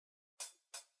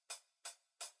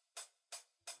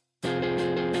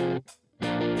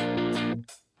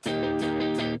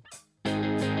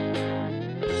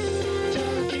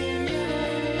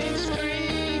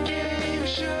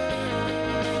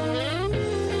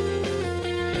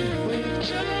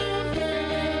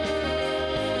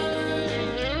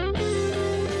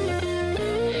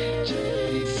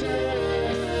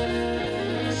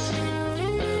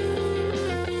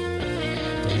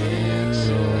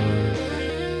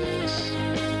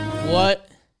What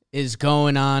is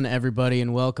going on, everybody,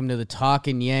 and welcome to the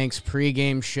Talkin' Yanks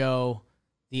pregame show.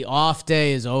 The off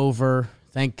day is over.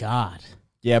 Thank God.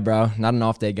 Yeah, bro. Not an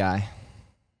off day guy.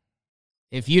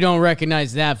 If you don't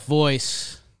recognize that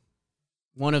voice,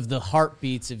 one of the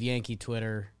heartbeats of Yankee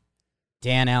Twitter,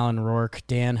 Dan Allen Rourke.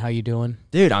 Dan, how you doing?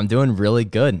 Dude, I'm doing really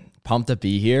good. Pumped to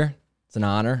be here. It's an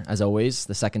honor, as always.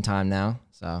 The second time now.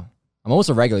 So I'm almost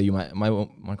a regular. You might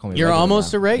want to call me You're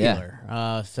almost now. a regular.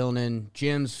 Yeah. Filling in.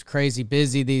 Jim's crazy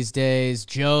busy these days.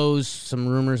 Joe's some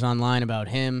rumors online about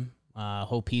him.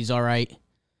 Hope he's all right.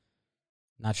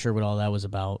 Not sure what all that was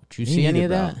about. Did you see any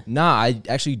of that? Nah, I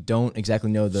actually don't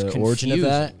exactly know the origin of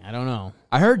that. I don't know.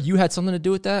 I heard you had something to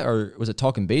do with that, or was it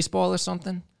talking baseball or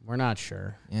something? We're not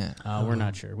sure. Yeah. We're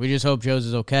not sure. We just hope Joe's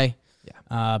is okay.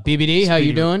 Yeah. BBD, how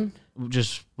you doing?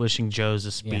 Just wishing Joe's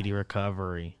a speedy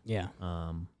recovery. Yeah.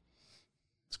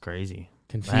 It's crazy.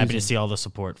 Confusing. I'm happy to see all the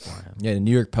support for him. Yeah, the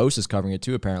New York Post is covering it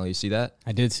too, apparently. You see that?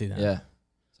 I did see that. Yeah.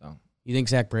 So, you think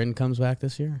Zach Britton comes back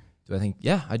this year? do I think?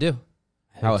 Yeah, I do.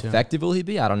 How effective will he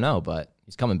be? I don't know, but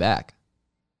he's coming back.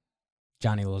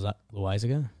 Johnny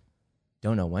Loizaga?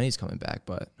 Don't know when he's coming back,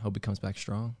 but hope he comes back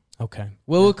strong. Okay.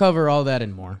 Well, we'll cover all that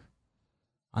and more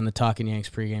on the Talkin' Yanks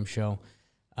pregame show.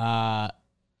 The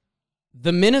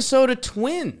Minnesota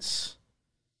Twins.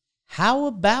 How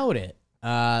about it?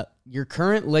 Your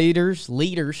current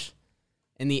leaders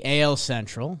in the AL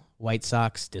Central. White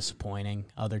Sox, disappointing.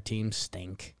 Other teams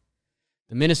stink.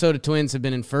 The Minnesota Twins have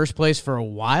been in first place for a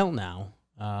while now.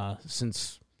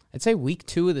 Since, I'd say, week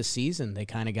 2 of the season, they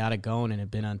kind of got it going and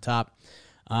have been on top.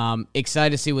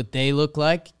 Excited to see what they look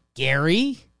like.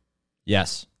 Gary?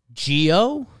 Yes.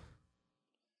 Gio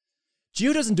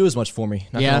doesn't do as much for me,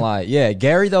 not gonna lie. Yeah,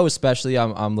 Gary though, especially,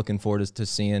 I'm looking forward to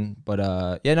seeing. But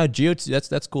Gio,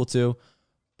 that's cool too.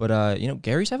 But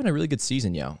Gary's having a really good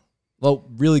season, yo. Well,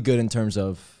 really good in terms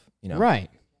of right.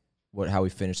 How he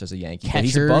finished as a Yankee.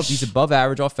 He's above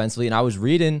average offensively, and I was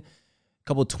reading a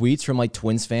couple of tweets from like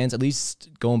Twins fans, at least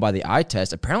going by the eye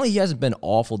test. Apparently, he hasn't been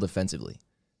awful defensively.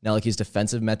 Now, like his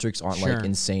defensive metrics aren't like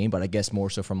insane, but I guess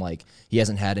more so from like he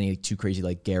hasn't had any too crazy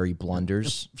like Gary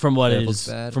blunders. From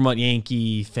what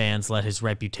Yankee fans let his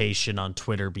reputation on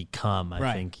Twitter become,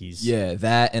 I think he's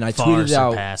that. And I far tweeted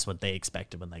out surpassed what they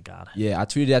expected when they got him. Yeah, I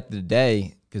tweeted out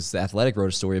today because The Athletic wrote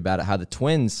a story about it. How the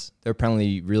Twins, they're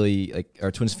apparently really like our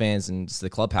Twins fans and the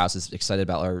clubhouse is excited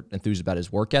about or enthused about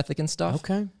his work ethic and stuff.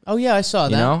 Okay. Oh yeah, I saw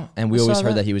that. And we always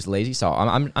heard that he was lazy, so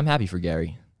I'm happy for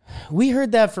Gary. We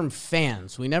heard that from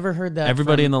fans. We never heard that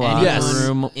everybody from in the locker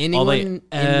room. Anyone in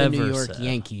the New York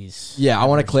Yankees. Yeah, I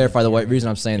want to clarify the reason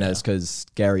I'm saying that is because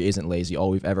Gary isn't lazy. All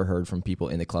we've ever heard from people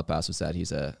in the clubhouse was that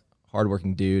he's a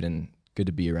hardworking dude and good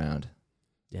to be around.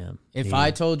 Yeah. If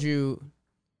I told you,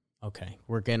 okay,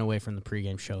 we're getting away from the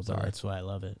pregame show, but that's why I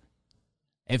love it.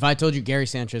 If I told you Gary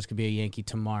Sanchez could be a Yankee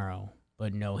tomorrow,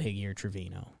 but no Higgy or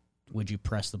Trevino, would you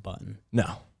press the button? No.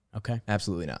 Okay.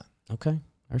 Absolutely not. Okay.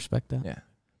 I respect that. Yeah.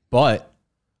 But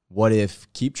what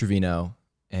if keep Trevino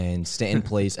and Stanton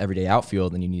plays everyday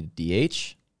outfield and you need a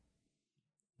DH?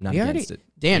 Not against it.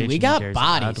 Dan, we got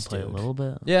bodies to play a little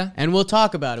bit. Yeah. And we'll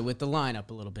talk about it with the lineup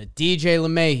a little bit. DJ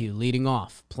LeMahieu leading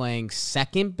off, playing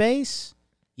second base.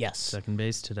 Yes. Second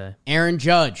base today. Aaron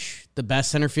Judge, the best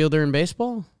center fielder in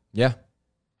baseball? Yeah.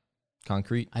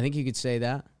 Concrete. I think you could say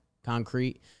that.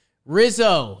 Concrete.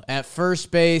 Rizzo at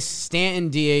first base. Stanton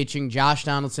DHing. Josh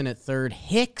Donaldson at third.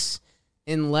 Hicks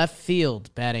in left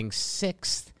field, batting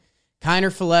 6th.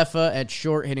 Kiner Falefa at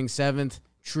short, hitting 7th.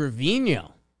 Trevino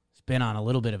has been on a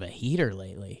little bit of a heater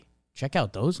lately. Check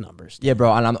out those numbers. Yeah,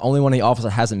 bro, and I'm the only one in the office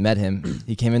that hasn't met him.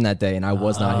 He came in that day, and I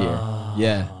was not here.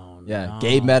 Yeah. No.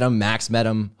 Gabe met him. Max met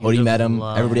him. Hody met him.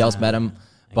 Everybody else met him,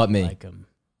 but me. Like him.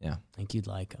 Yeah. I think you'd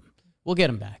like him. We'll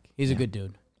get him back. He's a good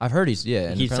dude. I've heard he's,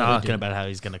 he keeps talking about how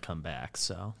he's going to come back,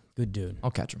 so. Good dude. I'll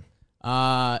catch him.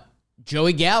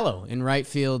 Joey Gallo in right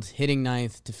field, hitting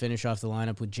 9th to finish off the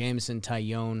lineup with Jameson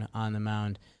Taillon on the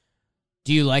mound.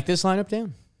 Do you like this lineup,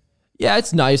 Dan? Yeah,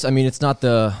 it's nice. I mean, it's not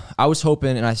I was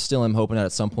hoping, and I still am hoping that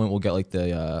at some point we'll get like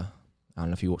the, I don't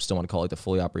know if you still want to call it the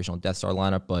fully operational Death Star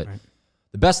lineup, but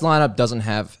the best lineup doesn't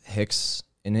have Hicks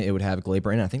in it. It would have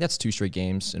Glaber in it. I think that's 2 straight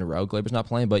games in a row. Glaber's not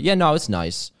playing, but yeah, no, it's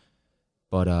nice.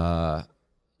 But,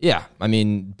 yeah, I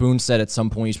mean, Boone said at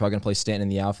some point he's probably going to play Stanton in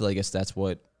the outfield. I guess that's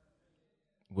what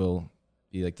will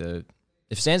be like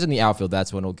if Stanton's in the outfield,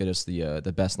 that's when it'll get us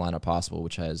the best lineup possible,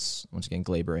 which has, once again,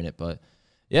 Glaber in it. But,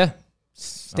 yeah,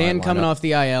 Stan coming off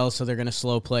the IL, so they're going to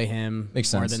slow play him more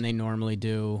sense. than they normally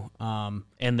do. And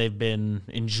they've been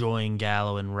enjoying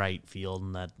Gallo in right field,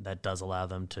 and that does allow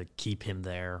them to keep him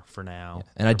there for now.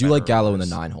 Yeah. And I do like Gallo in the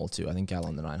 9-hole too. I think Gallo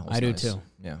in the 9-hole. I do too.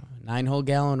 Yeah, 9-hole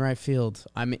Gallo in right field.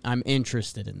 I'm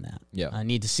interested in that. Yeah, I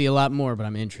need to see a lot more, but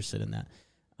I'm interested in that.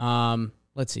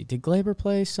 Let's see. Did Glaber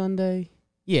play Sunday?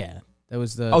 Yeah. That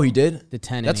was the he did? The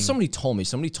 10 That's inning. somebody told me.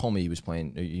 Somebody told me he was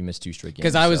playing. He missed 2 straight games.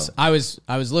 Because I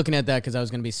was looking at that because I was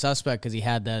going to be suspect because he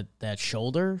had that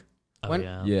shoulder.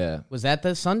 Yeah. Was that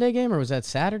the Sunday game or was that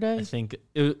Saturday? I think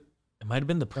it might have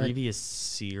been the previous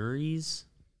series.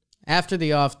 After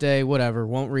the off day, whatever.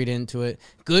 Won't read into it.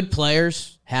 Good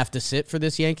players have to sit for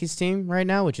this Yankees team right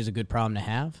now, which is a good problem to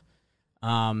have.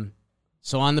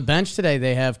 So on the bench today,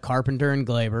 they have Carpenter and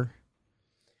Glaber.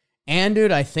 And,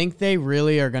 dude, I think they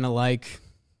really are going to like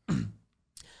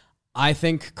 – I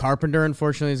think Carpenter,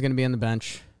 unfortunately, is going to be on the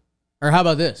bench. Or how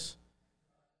about this?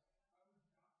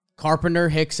 Carpenter,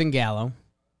 Hicks, and Gallo,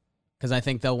 because I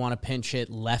think they'll want a pinch hit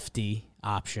lefty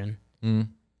option. Mm.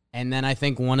 And then I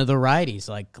think one of the righties,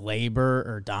 like Glaber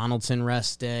or Donaldson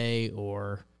rest day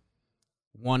or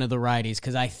one of the righties,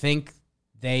 because I think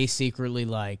they secretly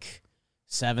like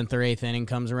 7th or 8th inning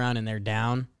comes around and they're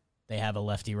down, they have a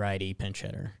lefty-righty pinch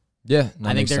hitter. Yeah,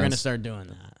 I think they're going to start doing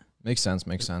that. Makes sense.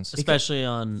 Especially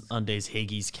on days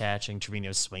Higgy's catching,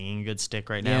 Trevino's swinging a good stick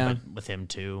right now, Yeah. but with him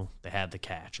too, they had the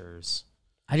catchers.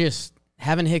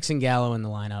 Having Hicks and Gallo in the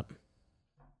lineup.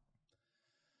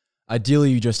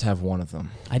 Ideally, you just have one of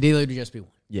them. Ideally, it would just be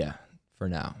one. Yeah, for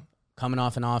now. Coming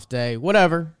off an off day,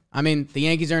 whatever. I mean, the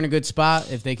Yankees are in a good spot.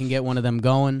 If they can get one of them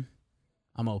going,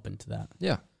 I'm open to that.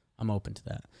 Yeah. I'm open to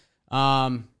that.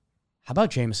 How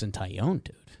about Jameson Taillon,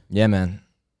 dude? Yeah, man.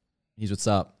 He's what's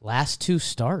up. Last 2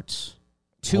 starts.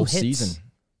 2 Whole hits. season.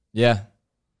 Yeah.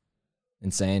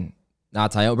 Insane. Nah,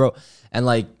 Taillon, bro. And,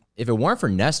 like, if it weren't for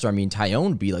Nestor, I mean, Taillon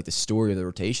would be, like, the story of the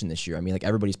rotation this year. I mean, like,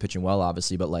 everybody's pitching well,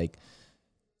 obviously, but, like,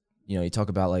 you know, you talk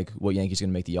about, like, what Yankees going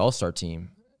to make the All-Star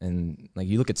team. And, like,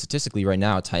 you look at statistically right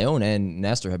now, Taillon and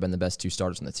Nestor have been the best 2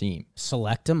 starters on the team.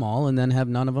 Select them all and then have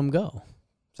none of them go.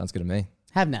 Sounds good to me.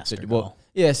 Have Nestor go. Well,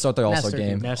 yeah, start the All-Star Nestor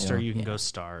game. Nestor, you you know. can go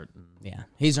start. Yeah,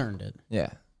 he's earned it. Yeah.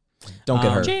 Don't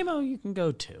get hurt. JMO, you can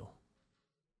go too.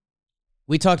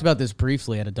 We talked about this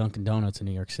briefly at a Dunkin' Donuts in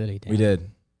New York City. Dan. We did.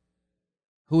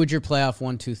 Who would your playoff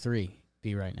 1, 2, 3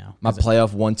 be right now? My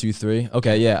playoff 1, 2, 3.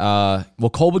 Okay, yeah. Well,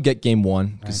 Cole would get game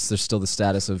 1 because Right. there's still the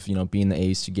status of, you know, being the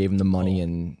ace. You gave him the money, Cole.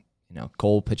 and, you know,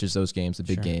 Cole pitches those games, the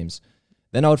big Sure. games.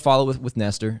 Then I would follow with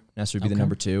Nestor. Nestor would be the Okay.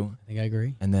 number 2. I think I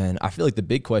agree. And then I feel like the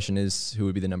big question is who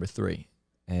would be the number 3.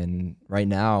 And right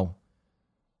now,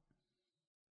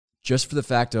 just for the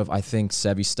fact of I think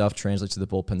Sevy's stuff translates to the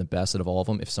bullpen the best out of all of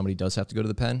them. If somebody does have to go to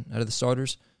the pen out of the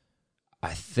starters,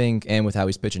 I think, and with how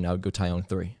he's pitching, I would go Taillon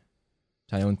 3.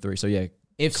 Taillon 3. So, yeah.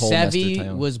 If Cole, Nestor, Sevy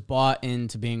Taillon. was bought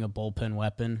into being a bullpen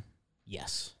weapon,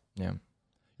 yes. Yeah.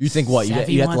 You think what? You have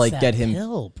Sevy to, wants like, that get him.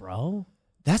 pill, bro.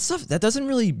 That stuff, that doesn't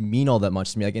really mean all that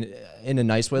much to me. Like, in a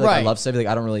nice way. Like, I Right. love Sevy. Like,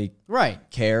 I don't really Right.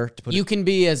 care to put You can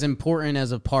be as important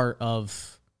as a part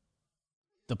of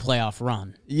the playoff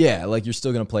run. Yeah, like, you're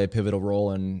still going to play a pivotal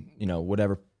role, and, you know,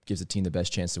 whatever gives the team the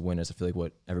best chance to win is, I feel like,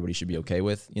 what everybody should be okay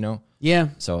with, you know? Yeah.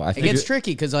 So, I It figure, gets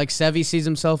tricky because, like, Sevy sees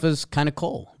himself as kind of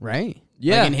Cole, right?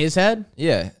 Yeah. Like in his head?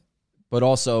 Yeah. But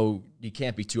also, you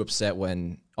can't be too upset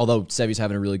when, although Sevy's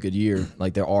having a really good year,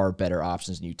 like, there are better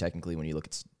options than you technically when you look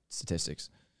at statistics.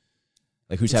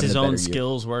 Like, who's It's having his a better own year?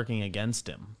 skills working against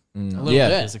him. A little Yeah.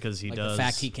 bit. Is it because he Like does the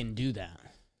fact he can do that.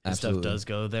 his stuff Absolutely. does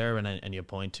go there, and you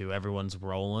point to everyone's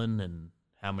rolling, and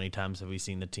how many times have we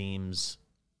seen the teams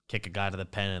kick a guy to the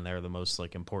pen, and they're the most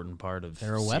like important part of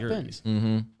They're a weapon. series.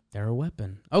 Mm-hmm. They're a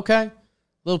weapon. Okay.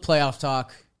 Little playoff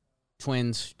talk.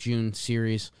 Twins, June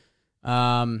series.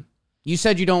 You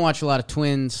said you don't watch a lot of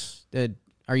Twins.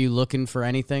 Are you looking for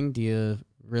anything? Do you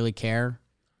really care?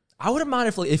 I wouldn't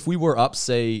mind if we were up,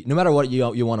 say, no matter what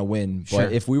you want to win, but Sure.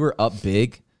 if we were up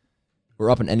big, we're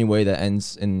up in any way that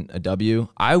ends in a W,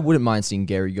 I wouldn't mind seeing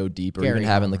Gary go deep or Gary even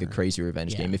having like a homer. crazy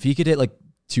revenge Yeah. game. If he could hit like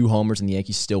 2 homers and the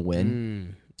Yankees still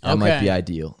win, that might Okay. be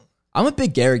ideal. I'm a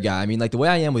big Gary guy. I mean, like the way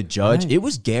I am with Judge, Right. it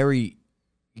was Gary.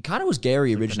 It kind of was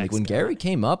Gary originally. next When guy. Gary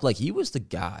came up, like he was the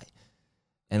guy.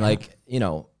 And like, you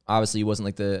know, obviously he wasn't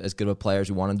like as good of a player as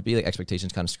we wanted him to be. Like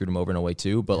expectations kind of screwed him over in a way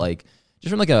too. But like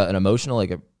just from like an emotional,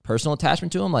 like a personal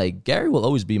attachment to him, like Gary will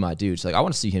always be my dude. So like I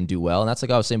want to see him do well. And that's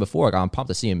like I was saying before, like I'm pumped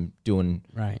to see him doing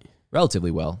Right.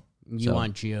 relatively well. You So,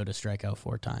 want Gio to strike out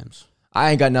 4 times. I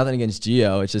ain't got nothing against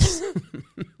Gio. It's just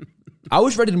I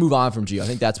was ready to move on from Gio. I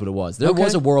think that's what it was. There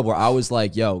was a world where I was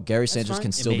like, yo, Gary Sanchez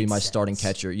can still be my starting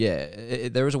catcher. Yeah,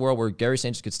 there was a world where Gary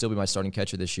Sanchez could still be my starting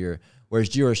catcher this year. Whereas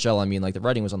Gio Urshela, I mean, like the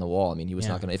writing was on the wall. I mean, he was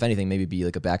not going to, if anything, maybe be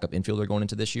like a backup infielder going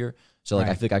into this year. So like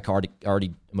I feel like I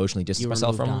already emotionally distanced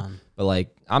myself from him. But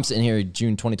like I'm sitting here in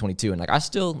June 2022 and like I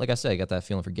still, like I said, I got that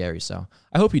feeling for Gary. So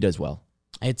I hope he does well.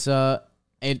 It's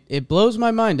it blows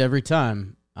my mind every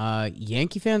time.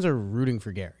 Yankee fans are rooting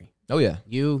for Gary. Oh, yeah.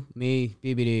 You, me,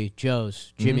 BBD,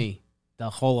 Joe's, Jimmy, the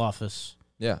whole office.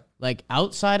 Yeah. Like,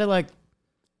 outside of, like,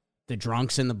 the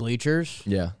drunks in the bleachers.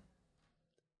 Yeah.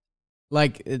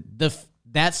 Like,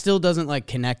 that still doesn't, like,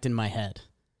 connect in my head.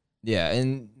 Yeah,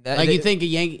 and... you think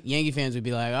Yankee fans would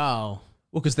be like, oh...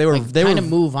 Well, because they were kind of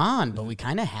move on, but we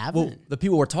kind of haven't. Well, the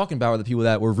people we're talking about are the people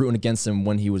that were rooting against him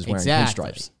when he was wearing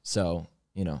pinstripes. So,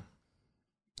 you know,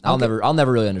 I'll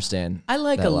never really understand. I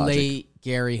like that a logic. late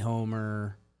Gary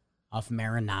homer off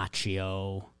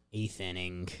Marinaccio, 8th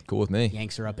inning. Cool with me.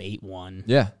 Yanks are up 8-1.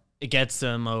 Yeah. It gets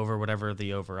them over whatever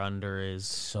the over-under is.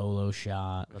 Solo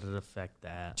shot. Let it affect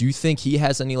that. Do you think he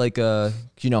has any, like,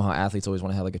 you know how athletes always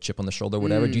want to have, like, a chip on the shoulder or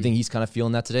whatever? Do you think he's kind of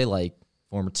feeling that today? Like,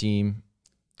 former team,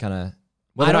 kind of,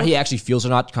 whether or not he actually feels or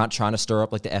not, trying to stir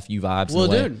up, like, the FU vibes? Well,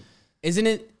 dude,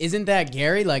 isn't that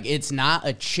Gary? Like, it's not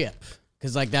a chip,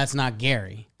 because, like, that's not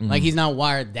Gary. Like, he's not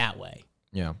wired that way.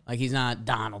 Yeah. Like, he's not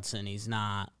Donaldson. He's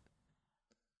not...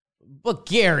 But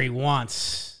Gary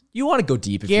wants... You want to go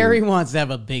deep. Gary wants to have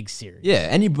a big series. Yeah,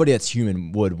 anybody that's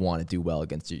human would want to do well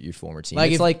against your former team.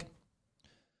 Like,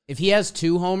 if he has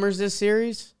 2 homers this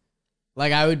series,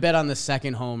 like, I would bet on the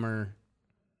second homer,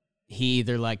 he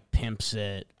either, like, pimps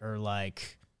it or,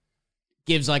 like,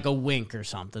 gives, like, a wink or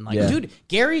something. Like, dude,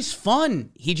 Gary's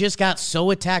fun. He just got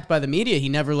so attacked by the media, he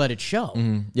never let it show.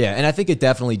 Mm-hmm. Yeah, and I think it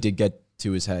definitely did get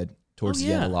to his head towards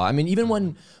the end a lot. I mean,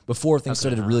 even before things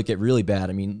started to get really bad,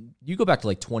 I mean, you go back to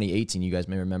like 2018, you guys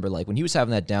may remember, like when he was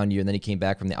having that down year and then he came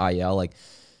back from the IL, like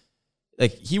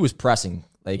he was pressing.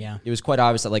 Like it was quite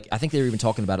obvious that, like, I think they were even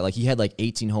talking about it. Like he had like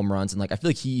 18 home runs and like I feel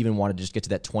like he even wanted to just get to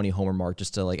that 20 homer mark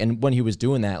just to like, and when he was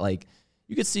doing that, like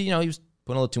you could see, you know, he was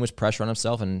putting a little too much pressure on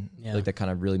himself and like that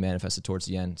kind of really manifested towards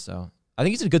the end. So I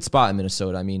think he's in a good spot in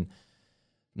Minnesota. I mean,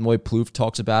 the way Plouffe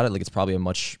talks about it, like it's probably a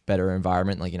much better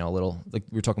environment. Like, you know, a little, like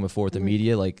we were talking before with the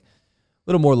media, like a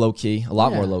little more low key, a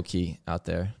lot more low key out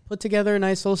there. Put together a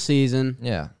nice little season.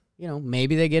 Yeah. You know,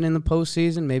 maybe they get in the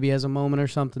postseason, maybe he has a moment or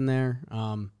something there.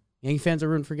 Yankee fans are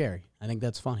rooting for Gary. I think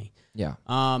that's funny. Yeah.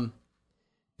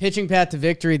 Pitching path to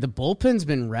victory. The bullpen's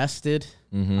been rested.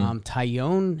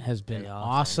 Tyone has been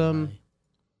awesome.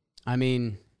 I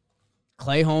mean,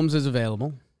 Clay Holmes is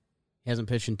available. He hasn't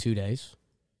pitched in 2 days.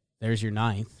 There's your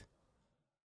 9th.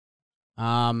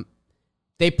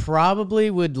 They probably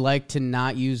would like to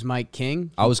not use Mike King.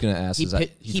 I was going to ask.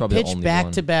 He pitched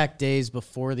back-to-back days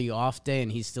before the off day,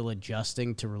 and he's still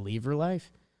adjusting to reliever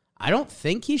life. I don't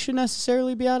think he should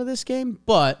necessarily be out of this game,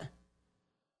 but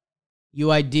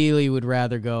you ideally would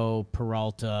rather go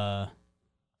Peralta,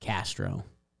 Castro.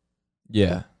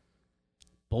 Yeah.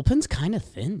 Bullpen's kind of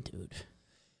thin, dude.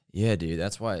 Yeah, dude.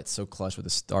 That's why it's so clutch what the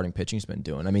starting pitching's been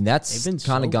doing. I mean, that's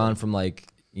kind of gone from like,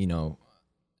 you know,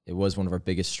 it was one of our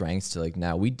biggest strengths to like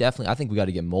now I think we got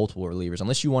to get multiple relievers.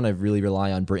 Unless you want to really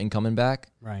rely on Britton coming back.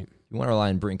 Right. If you want to rely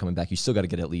on Britton coming back, you still got to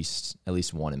get at least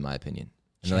one, in my opinion.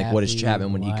 And like, what is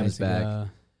Chapman when he comes back?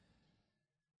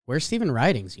 Where's Steven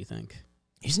Ridings, you think?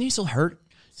 Isn't he still hurt?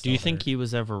 Do you think he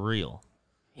was ever real?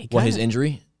 His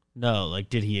injury? No, like,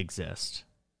 did he exist?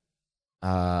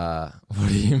 What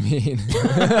do you mean?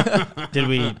 Do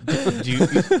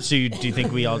you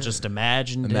think we all just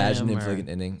imagined him for like an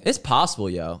inning? It's possible,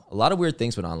 yo. A lot of weird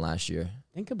things went on last year.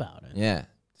 Think about it. Yeah.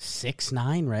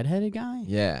 6'9" redheaded guy?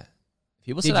 Yeah.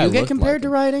 People did you get compared to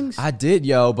Ridings? I did,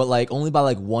 yo, but like only by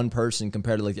like one person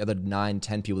compared to like the other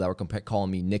 9-10 people that were calling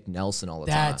me Nick Nelson all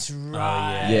the time. That's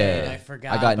right. Yeah. I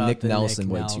forgot. I got about Nick the Nelson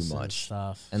Nick way Nelson too much.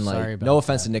 Stuff. And Sorry like, about no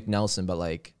offense that. to Nick Nelson, but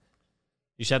like,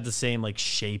 You should have the same like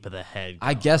shape of the head.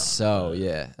 I guess so.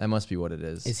 Yeah, that must be what it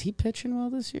is. Is he pitching well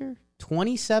this year?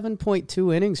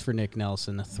 27.2 innings for Nick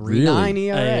Nelson, a 3.9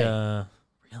 ERA.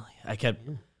 Really? I kept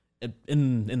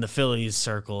in the Phillies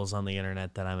circles on the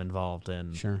internet that I'm involved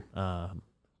in. Sure.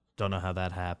 Don't know how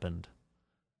that happened,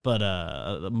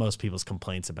 but most people's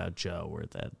complaints about Joe were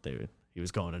that he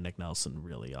was going to Nick Nelson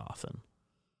really often.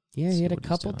 Yeah, he had a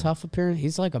couple tough appearances.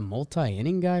 He's like a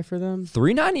multi-inning guy for them.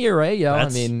 3.9 ERA, yo. I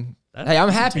mean, hey, I'm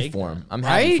happy for him. I'm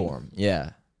happy for him.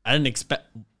 Yeah. I didn't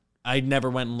expect I never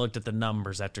went and looked at the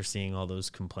numbers after seeing all those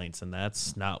complaints, and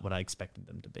that's not what I expected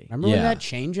them to be. Remember when that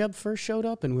changeup first showed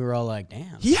up, and we were all like,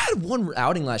 "Damn." He had one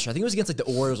outing last year. I think it was against like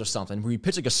the Orioles or something, where he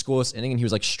pitched like a scoreless inning, and he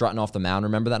was like strutting off the mound.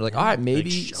 Remember that? I was like, all right,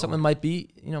 maybe something might be,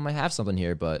 might have something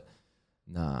here, but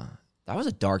nah. That was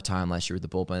a dark time last year with the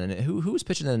bullpen. And who was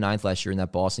pitching in the ninth last year in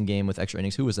that Boston game with extra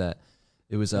innings? Who was that?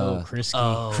 It was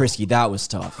Krisky. Krisky. That was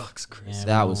tough. Yeah,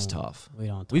 that was tough.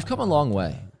 We've come a long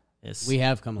way. Yes. We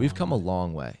have come. We've come a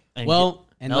long way. And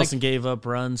and Nelson gave up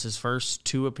runs his first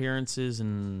 2 appearances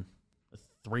and a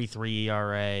 3.3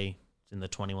 ERA in the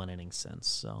 21 innings since.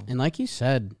 So, and like you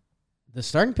said, the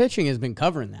starting pitching has been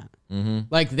covering that. Mm-hmm.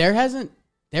 Like there hasn't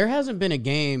been a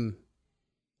game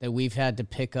that we've had to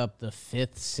pick up the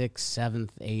 5th, 6th, 7th,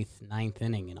 8th, 9th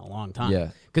inning in a long time. Yeah.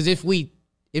 Because if we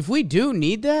do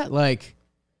need that, like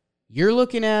you're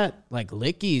looking at like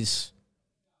Licky's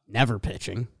never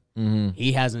pitching. Mm-hmm.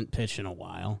 He hasn't pitched in a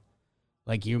while.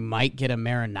 Like you might get a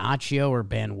Marinaccio or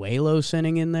Banuelos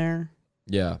inning in there.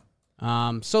 Yeah.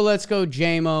 So let's go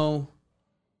JMO.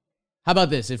 How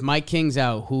about this? If Mike King's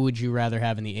out, who would you rather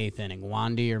have in the 8th inning,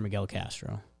 Wandy or Miguel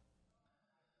Castro?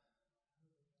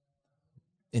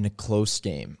 In a close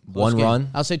game. One run?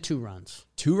 I'll say 2 runs.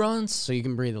 2 runs? So you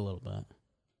can breathe a little bit.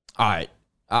 All right.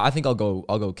 I think I'll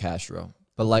go Castro.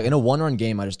 But like in a 1-run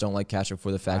game, I just don't like Castro for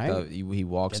the fact that he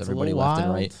walks Gets everybody left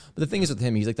and right. But the thing is with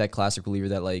him, he's like that classic reliever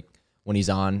that like when he's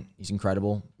on, he's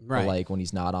incredible. Right. But like when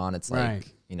he's not on, it's like,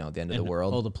 the end of the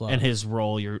world. Pull the plug. And his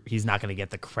role, he's not going to get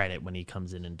the credit when he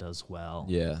comes in and does well.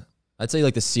 Yeah. I'd say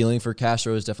like the ceiling for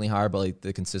Castro is definitely higher, but like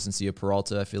the consistency of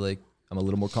Peralta, I feel like I'm a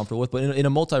little more comfortable with. But in a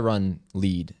multi-run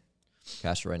lead,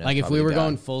 Castro right now. Like if we were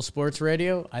going full sports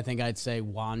radio, I think I'd say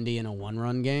Wandy in a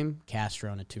 1-run game,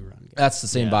 Castro in a 2-run game. That's the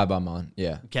same vibe I'm on.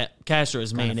 Yeah.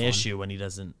 Castro's main issue when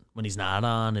he's not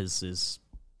on is he's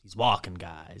walking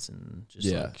guys and just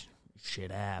like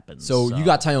shit happens. So you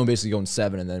got Tyone basically going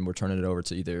 7, and then we're turning it over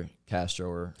to either Castro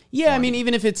or Wandy. I mean, mean,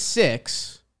 even if it's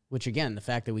 6, which again, the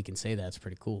fact that we can say that's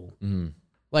pretty cool. Mm-hmm.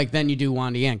 Like then you do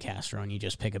Wandy and Castro, and you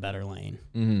just pick a better lane.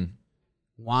 Mm-hmm.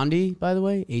 Wandy, by the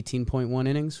way, 18.1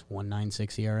 innings,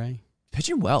 1.96 ERA.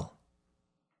 Pitching well.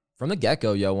 From the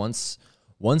get-go, once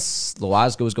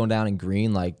Loazgo was going down in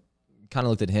green, like, kind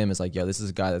of looked at him as like, this is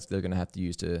a guy that they're going to have to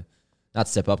use to not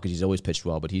step up because he's always pitched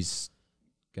well, but he's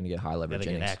going to get high leverage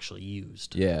innings. Get actually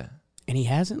used. Yeah. And he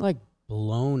hasn't, like,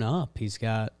 blown up. He's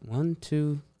got 1,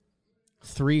 2,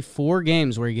 3, 4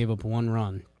 games where he gave up 1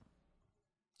 run.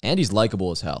 And he's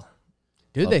likable as hell.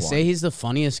 Dude, they say he's the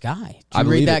funniest guy. Did I you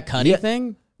read that it. Cuddy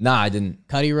thing? Nah, I didn't.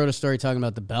 Cuddy wrote a story talking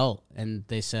about the belt, and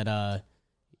they said,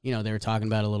 they were talking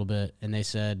about it a little bit, and they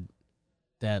said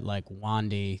that, like,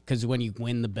 Wandy, because when you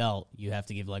win the belt, you have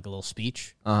to give, like, a little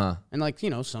speech. Uh-huh. And, like,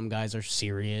 some guys are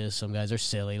serious, some guys are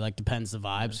silly, like, depends the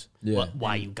vibes. Yeah.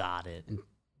 Why you got it. And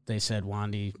they said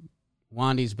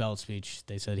Wandy's belt speech,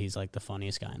 they said he's, like, the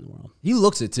funniest guy in the world. He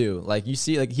looks it, too. Like, you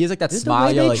see, like, he has, like, that This is smile.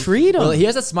 the way they like, treat him. He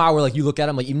has that smile where, like, you look at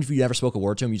him, like, even if you never spoke a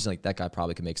word to him, you just like, that guy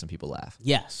probably could make some people laugh.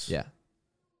 Yes. Yeah.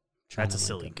 That's a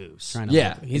silly goose.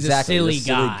 Yeah. He's exactly. a silly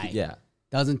guy. Yeah.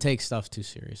 Doesn't take stuff too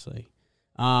seriously.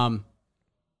 Homer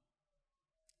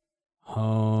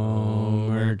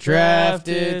Draft,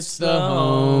 it's the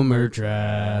Homer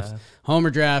Draft. Homer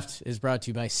Draft is brought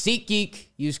to you by SeatGeek.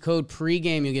 Use code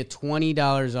PREGAME. You'll get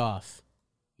 $20 off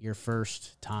your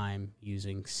first time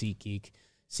using SeatGeek.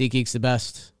 SeatGeek's the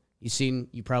best.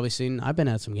 You've probably seen, I've been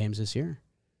at some games this year.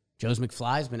 Joe's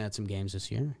McFly's been at some games this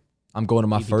year. I'm going to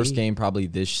my DVD. first game probably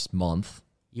this month.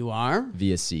 You are?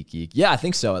 Via SeatGeek. Yeah, I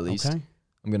think so at least. Okay.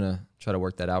 I'm going to try to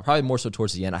work that out. Probably more so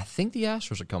towards the end. I think the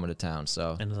Astros are coming to town,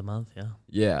 so. End of the month, yeah.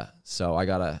 Yeah, so I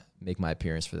got to make my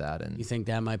appearance for that. And You think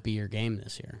that might be your game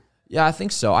this year? yeah, I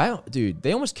think so. Dude,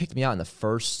 they almost kicked me out in the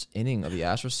first inning of the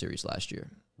Astros series last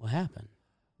year. What happened?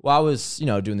 Well, I was,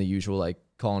 doing the usual, like,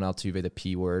 calling Altuve the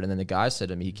P word, and then the guy said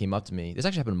to me, he came up to me. This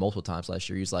actually happened multiple times last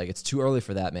year. He's like, it's too early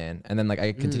for that, man. And then, like,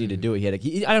 I continued to do it.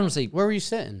 I don't want to say. Where were you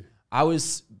sitting? I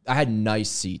had nice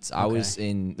seats. I was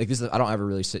in, like, I don't ever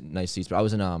really sit in nice seats, but I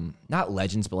was in, not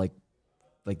Legends, but,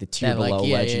 like the tier below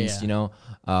Legends, yeah.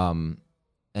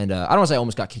 And I don't want to say I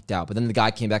almost got kicked out, but then the guy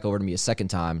came back over to me a second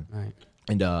time. Right.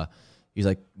 And he's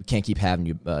like, we can't keep having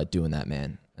you doing that,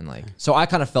 man. And, like, so I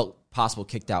kind of felt possible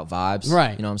kicked out vibes.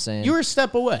 Right. You know what I'm saying? You were a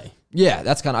step away. Yeah,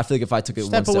 that's kind of, I feel like if I took it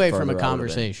Step one step away further, from a I would've been-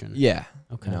 conversation. Yeah.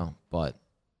 Okay. But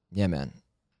yeah, man.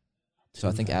 So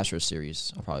I think Astros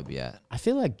series I'll probably be at. I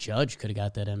feel like Judge could have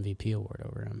got that MVP award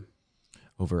over him.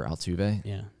 Over Altuve?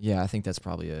 Yeah. Yeah, I think that's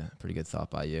probably a pretty good thought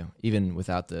by you. Even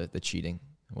without the cheating.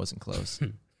 It wasn't close.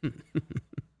 It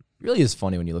really is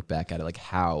funny when you look back at it, like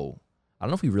how, I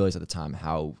don't know if we realized at the time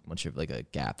how much of like a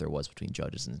gap there was between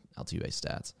Judge's and Altuve's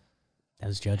stats. That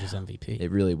was Judge's MVP.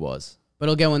 It really was. But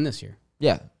he'll get one this year.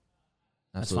 Yeah.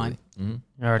 That's Absolutely. fine.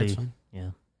 Mm-hmm. Already, That's fine. yeah.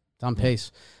 It's on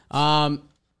pace.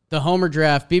 The Homer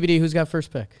draft. BBD, who's got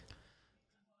first pick?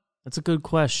 That's a good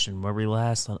question. Where we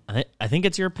last on? I think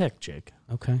it's your pick, Jake.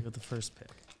 Okay. You got the first pick.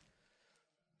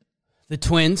 The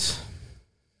Twins.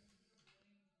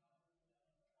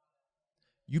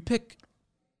 You pick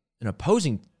an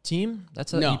opposing team?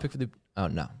 That's No. you pick for the. Oh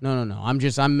no. No.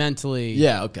 I'm mentally.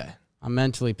 Yeah. Okay. I'm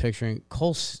mentally picturing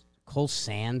Cole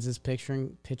Sands is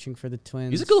pitching for the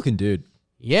Twins. He's a good-looking dude.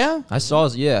 Yeah. I saw.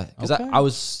 Yeah, because Okay. I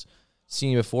was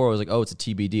seeing it before. I was like, oh, it's a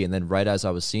TBD, and then right as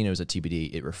I was seeing it was a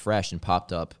TBD, it refreshed and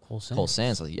popped up. Cole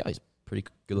Sands. I was like, yeah, he's a pretty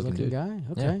good-looking dude. guy.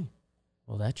 Okay. Yeah.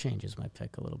 Well, that changes my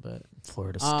pick a little bit.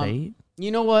 Florida State.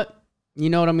 You know what? You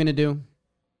know what I'm gonna do?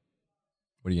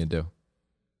 What are you gonna do?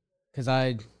 Because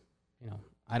I'd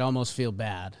almost feel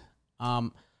bad.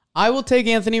 I will take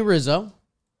Anthony Rizzo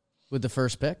with the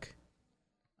first pick.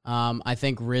 I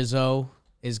think Rizzo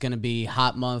is going to be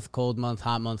hot month, cold month,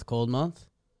 hot month, cold month.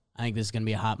 I think this is going to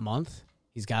be a hot month.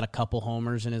 He's got a couple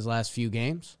homers in his last few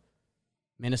games.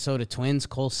 Minnesota Twins,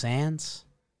 Cole Sands.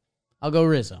 I'll go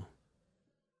Rizzo.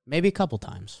 Maybe a couple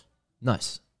times.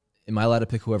 Nice. Am I allowed to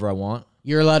pick whoever I want?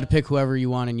 You're allowed to pick whoever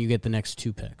you want, and you get the next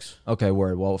two picks. Okay,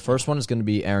 word. Well, first one is going to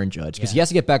be Aaron Judge because Yeah. he has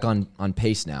to get back on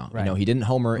pace now. Right. You know, he didn't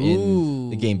homer in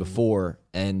the game before.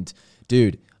 And,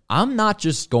 dude, I'm not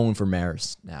just going for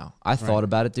Maris now. I thought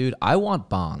about it, dude. I want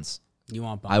Bonds. You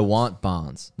want Bonds. I want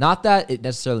Bonds. Not that it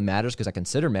necessarily matters because I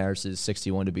consider Maris's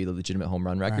 61 to be the legitimate home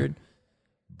run record.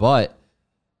 Right. But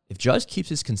if Judge keeps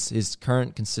his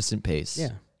current consistent pace,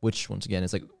 Yeah. which, once again,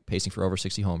 is like pacing for over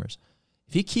 60 homers,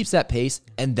 if he keeps that pace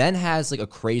and then has like a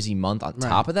crazy month on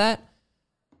top of that,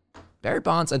 Barry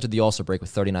Bonds entered the All-Star break with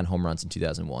 39 home runs in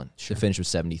 2001. The finish was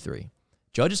 73.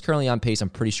 Judge is currently on pace, I'm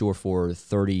pretty sure, for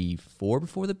 34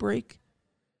 before the break.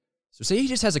 So say he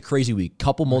just has a crazy week,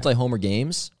 couple multi-homer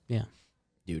games. Yeah.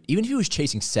 Dude, even if he was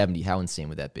chasing 70, how insane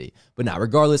would that be? But now,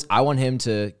 regardless, I want him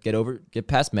to get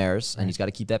past Maris, and he's got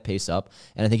to keep that pace up.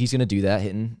 And I think he's going to do that,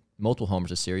 hitting multiple homers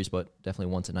this series, but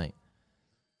definitely one tonight.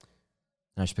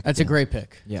 And I should pick That's a great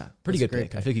pick. Yeah, pretty That's a good great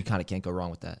pick. pick. I think you kind of can't go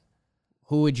wrong with that.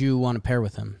 Who would you want to pair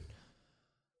with him?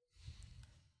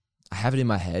 I have it in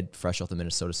my head, fresh off the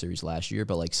Minnesota series last year,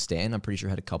 but like Stan, I'm pretty sure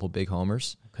had a couple big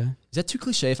homers. Okay. Is that too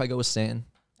cliche if I go with Stan?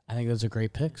 I think those are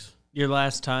great picks. Your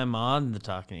last time on the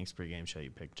Talking Inks pregame show,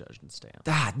 you picked Judge and Stan.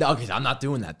 No, okay, I'm not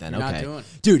doing that then. You're okay. not doing it.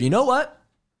 Dude, you know what?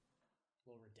 A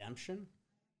little redemption.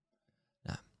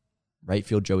 Right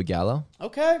field, Joey Gallo.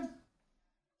 Okay.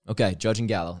 Okay, Judge and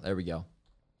Gallo. There we go.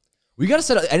 We got to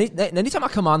set up, anytime I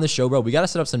come on this show, bro, we got to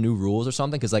set up some new rules or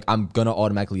something because, like, I'm going to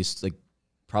automatically, like,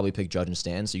 probably pick Judge and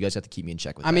Stan, so you guys have to keep me in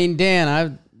check with that. I mean,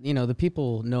 Dan, the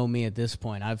people know me at this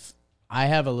point. I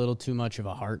have a little too much of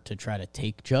a heart to try to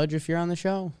take Judge if you're on the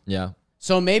show. Yeah.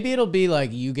 So maybe it'll be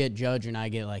like you get Judge and I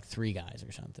get like 3 guys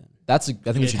or something. I think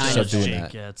we should just kind start of doing Jake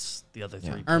that. gets the other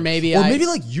 3 Or picks. maybe Or maybe,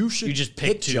 like, you should You just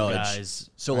pick 2 Judge, guys.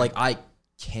 so, like, I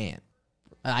can't.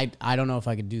 I don't know if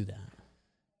I could do that.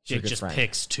 Jake good just friend.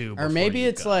 picks 2. Or before maybe you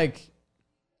it's go. like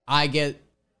I get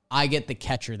the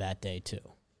catcher that day too.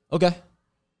 Okay.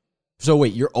 So,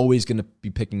 wait, you're always going to be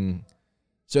picking...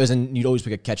 So, as in, you'd always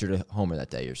pick a catcher to homer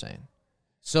that day, you're saying?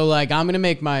 So like I'm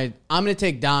gonna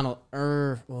take Donald.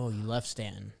 You left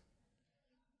Stanton.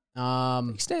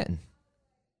 Like Stanton.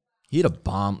 He had a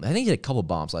bomb. I think he had a couple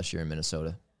bombs last year in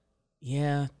Minnesota.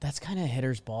 Yeah, that's kind of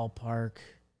hitter's ballpark.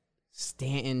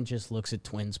 Stanton just looks at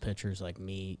Twins pitchers like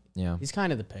meat. Yeah. He's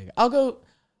kind of the pig. I'll go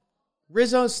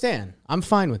Rizzo, Stan. I'm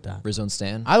fine with that. Rizzo and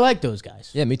Stan. I like those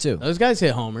guys. Yeah, me too. Those guys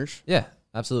hit homers. Yeah,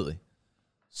 absolutely.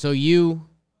 So you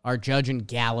are judging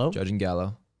Gallo. Judge and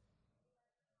Gallo.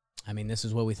 I mean, this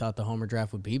is what we thought the homer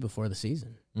draft would be before the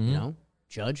season. Mm-hmm. You know,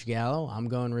 Judge Gallo. I'm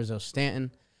going Rizzo,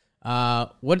 Stanton.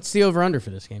 What's the over/under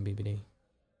for this game, BBD?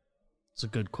 It's a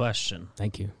good question.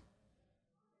 Thank you.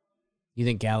 You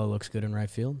think Gallo looks good in right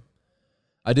field?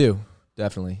 I do,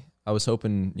 definitely. I was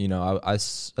hoping, I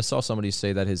saw somebody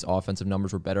say that his offensive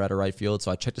numbers were better out of right field,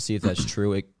 so I checked to see if that's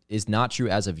true. It is not true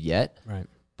as of yet. Right.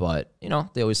 But,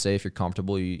 they always say if you're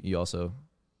comfortable, you also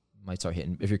might start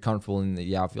hitting. If you're comfortable in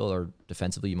the outfield or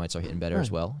defensively, you might start hitting better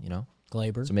as well,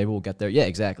 Glaber. So maybe we'll get there. Yeah,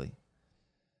 exactly.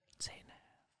 It's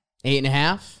 8.5.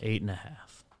 8.5? 8.5.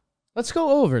 Let's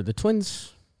go over. The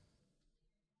Twins.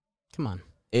 Come on.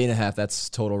 8.5, that's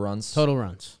total runs. Total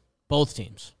runs. Both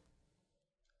teams.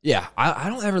 Yeah, I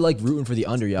don't ever like rooting for the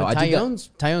under, yo. But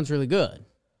Tyon's really good.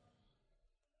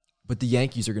 But the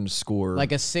Yankees are going to score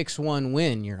Like a 6-1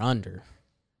 win, you're under.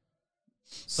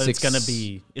 But it's gonna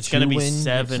be 7-1.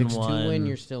 6-2 win,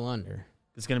 you're still under.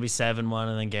 It's gonna be 7-1,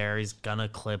 and then Gary's gonna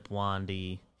clip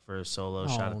Wandy for a solo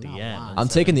shot at the end. wow. I'm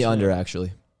taking the under,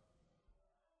 actually.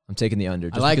 I'm taking the under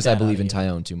just like because I that believe out in of you.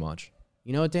 Tyone too much.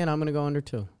 You know what, Dan? I'm going to go under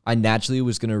 2. I naturally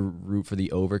was going to root for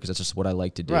the over because that's just what I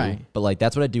like to do. Right. But, like,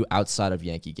 that's what I do outside of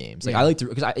Yankee games. Like, Yeah. I like to,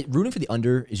 because rooting for the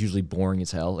under is usually boring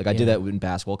as hell. Like, I did Yeah. that in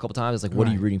basketball a couple times. It's like, what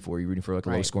are you Right. rooting for? Are you rooting for, like, a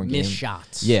low-scoring game? Miss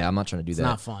shots. Yeah, I'm not trying to do It's that.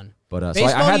 not fun. But, so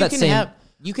Baseball, I had you that can same.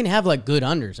 you can have, like, good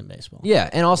unders in baseball. Yeah,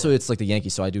 and also it's like the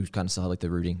Yankees, so I do kind of still have, like, the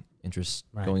rooting interest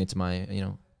Right. going into my,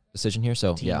 decision here.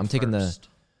 So, Team I'm taking first.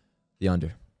 the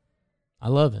under. I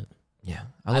love it. Yeah,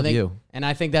 I love think, you. And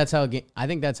I think that's how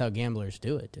gamblers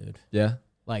do it, dude. Yeah.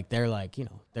 Like, they're like,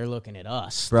 they're looking at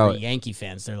us, Bro. the Yankee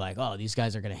fans. They're like, oh, these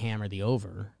guys are going to hammer the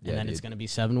over, Yeah, and then it's dude. going to be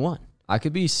 7-1. I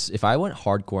could be, if I went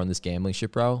hardcore on this gambling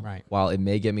shit, bro, Right. while it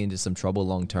may get me into some trouble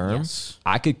long term, Yes.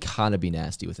 I could kind of be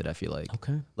nasty with it, I feel like.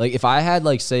 Okay. Like, if I had,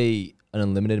 like, say, an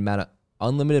unlimited amount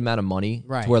of money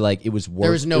Right. to where, like, it was worth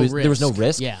There was no there was no risk.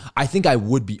 risk. Yeah. I think I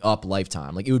would be up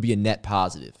lifetime. Like, it would be a net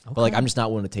positive. But, like, I'm just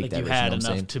not willing to take Like that you risk. had You know what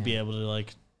I'm enough saying? to be able to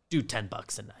like do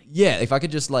 $10 a night. Yeah, if I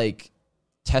could just, like,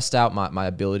 test out my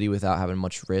ability without having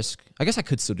much risk. I guess I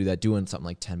could still do that, doing something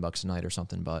like $10 a night or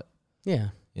something, but, Yeah.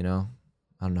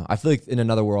 I don't know. I feel like in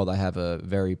another world, I have a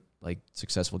very, like,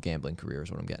 successul gambling career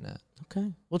is what I'm getting at.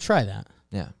 Okay. We'll try that.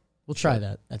 Yeah. We'll try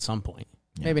that at some point.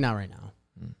 Yeah. Maybe not right now.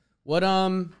 Mm. What,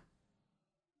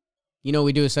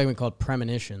 we do a segment called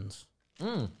Premonitions.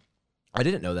 I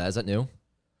didn't know that. Is that new?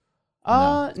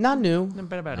 Not new. It's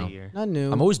been about No. a year. Not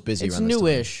new. I'm always busy It's around this time.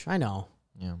 newish. I know.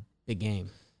 Yeah. Big game.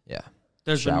 Yeah.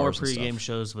 There's been more Showers and pregame stuff.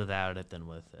 shows without it than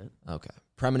with it. Okay.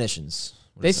 Premonitions.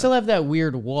 What They is still that? have that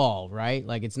weird wall, right?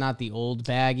 Like, it's not the old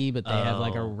baggy, but they have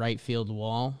like a Oh. right field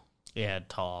wall. Yeah,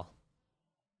 tall.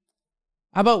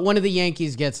 How about one of the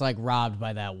Yankees gets like robbed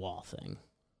by that wall thing?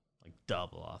 Like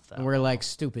double off that. And we're like,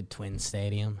 stupid Twin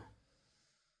Stadium.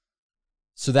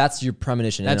 So that's your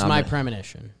premonition. and That's I'm my gonna-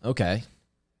 premonition. Okay.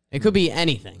 It could be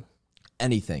anything.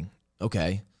 Anything.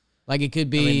 Okay. Like, it could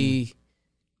be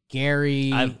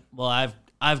Gary.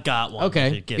 I've got one. Okay.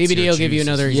 if it gets BBD your will give you juices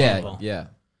another flowing. example. Yeah.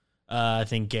 I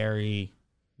think Gary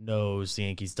knows the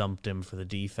Yankees dumped him for the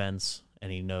defense,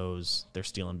 and he knows they're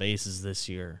stealing bases this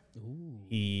year.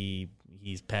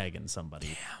 He's pegging somebody.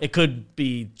 Damn. It could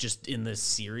be just in this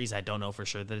series. I don't know for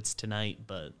sure that it's tonight,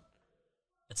 but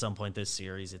at some point this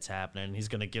series, it's happening. He's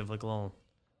gonna give like a little.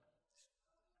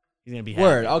 He's gonna be happy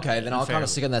Word. about Okay. it, Then I'll kind fairly. of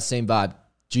stick on that same vibe.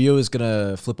 Gio is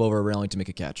gonna flip over a railing to make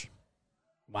a catch.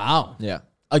 Wow. Yeah.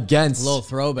 Against. A little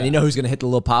throwback. And you know who's gonna hit the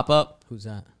little pop up? Who's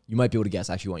that? You might be able to guess.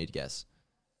 I actually want you to guess.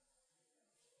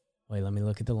 Wait, let me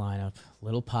look at the lineup.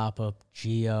 Little pop-up,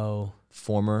 Gio.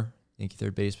 Former Yankee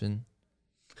third baseman,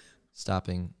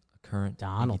 stopping a current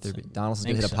Yankee Donaldson. Donaldson's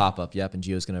Think gonna hit so. a pop up. Yep. And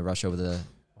Gio's gonna rush over the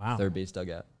Wow. third base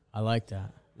dugout. I like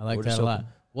that. I like We're that just a lot.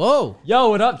 open. Whoa. Yo,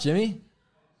 what up, Jimmy?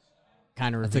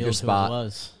 Kind of took revealed your who spot. it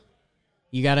was.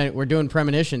 You got it. We're doing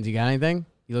premonitions. You got anything?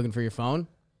 You looking for your phone?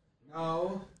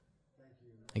 No.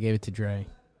 I gave it to Dre.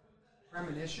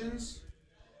 Premonitions?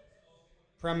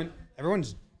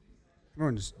 Everyone's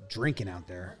drinking out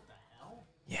there.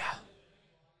 Yeah.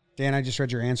 Dan, I just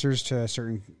read your answers to a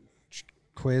certain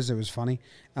quiz. It was funny.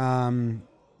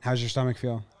 How's your stomach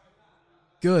feel?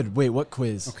 Good. Wait, what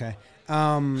quiz? Okay.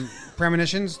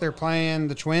 Premonitions, they're playing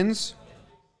the Twins.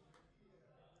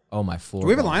 Oh, my floor. Do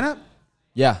we have a lineup?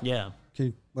 Yeah. Yeah.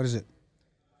 What is it?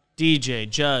 DJ,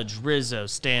 Judge, Rizzo,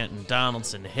 Stanton,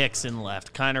 Donaldson, Hicks in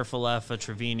left, Kiner, Falefa,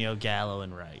 Trevino, Gallo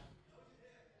in right.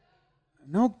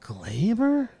 No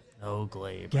Glaber? No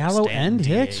Glaber. Gallo Stanton, and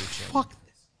Hicks? DH. Fuck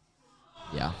this.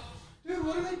 Yeah. Dude,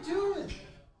 what are they doing?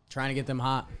 Trying to get them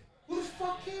hot. Who the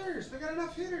fuck cares? They got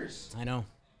enough hitters. I know.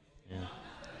 Yeah.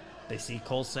 They see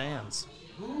Cole Sands.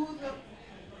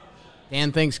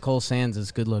 Dan thinks Cole Sands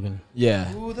is good looking. Yeah.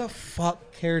 Who the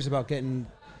fuck cares about getting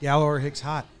Gallo or Hicks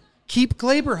hot? Keep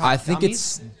Glaber hot. I think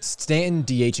dummies. it's Stanton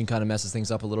DHing kind of messes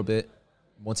things up a little bit.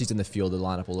 Once he's in the field, the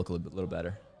lineup will look a little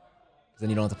better. Then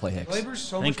you don't have to play Hicks. Glaber's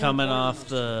so I think much more coming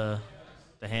important. off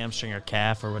the hamstring or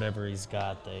calf or whatever he's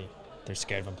got, they're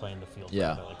scared of him playing the field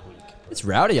Yeah. for like a week. It's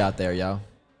rowdy out there, yo.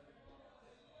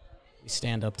 We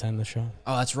stand up to end the show.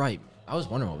 Oh, that's right. I was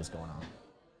wondering what was going on.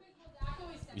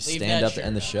 You Leave stand that up to shirt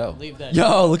end the up. show. Leave that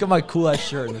Yo, look at my cool ass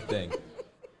shirt and the thing.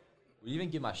 We even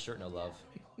give my shirt no love.